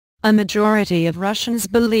A majority of Russians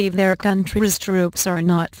believe their country's troops are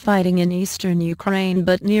not fighting in eastern Ukraine,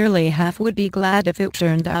 but nearly half would be glad if it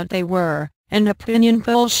turned out they were. An opinion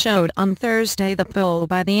poll showed on Thursday. The poll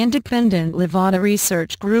by the independent Levada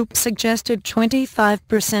research group suggested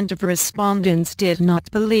 25% of respondents did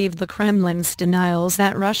not believe the Kremlin's denials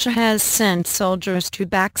that Russia has sent soldiers to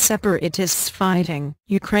back separatists fighting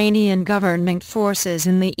Ukrainian government forces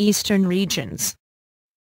in the eastern regions.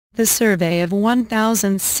 The survey of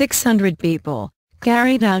 1,600 people,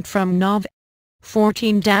 carried out from Nov.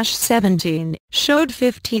 14-17, showed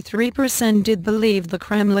 53% did believe the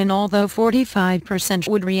Kremlin, although 45%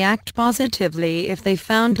 would react positively if they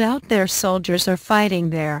found out their soldiers are fighting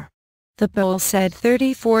there. The poll said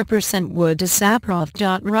 34% would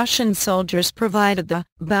disapprove.Russian soldiers provided the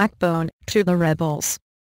backbone to the rebels.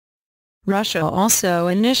 Russia also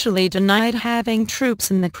initially denied having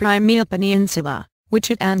troops in the Crimea peninsula, which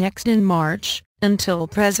it annexed in March, until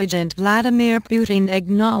President Vladimir Putin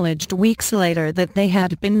acknowledged weeks later that they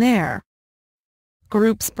had been there.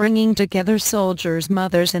 Groups bringing together soldiers'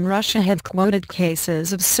 mothers in Russia have quoted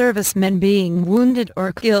cases of servicemen being wounded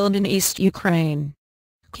or killed in East Ukraine.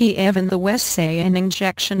 Kiev and the West say an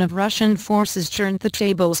injection of Russian forces turned the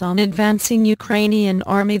tables on advancing Ukrainian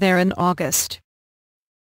army there in August.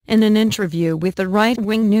 In an interview with the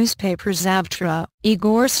right-wing newspaper Zavtra,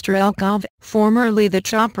 Igor Strelkov, formerly the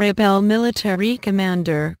top rebel military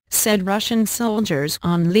commander, said Russian soldiers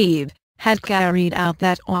on leave had carried out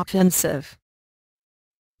that offensive.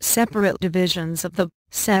 Separate divisions of the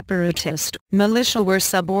separatist militia were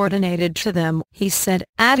subordinated to them, he said,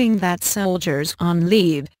 adding that soldiers on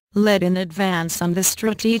leave led in advance on the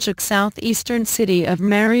strategic southeastern city of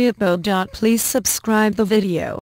Mariupol. Please subscribe the video.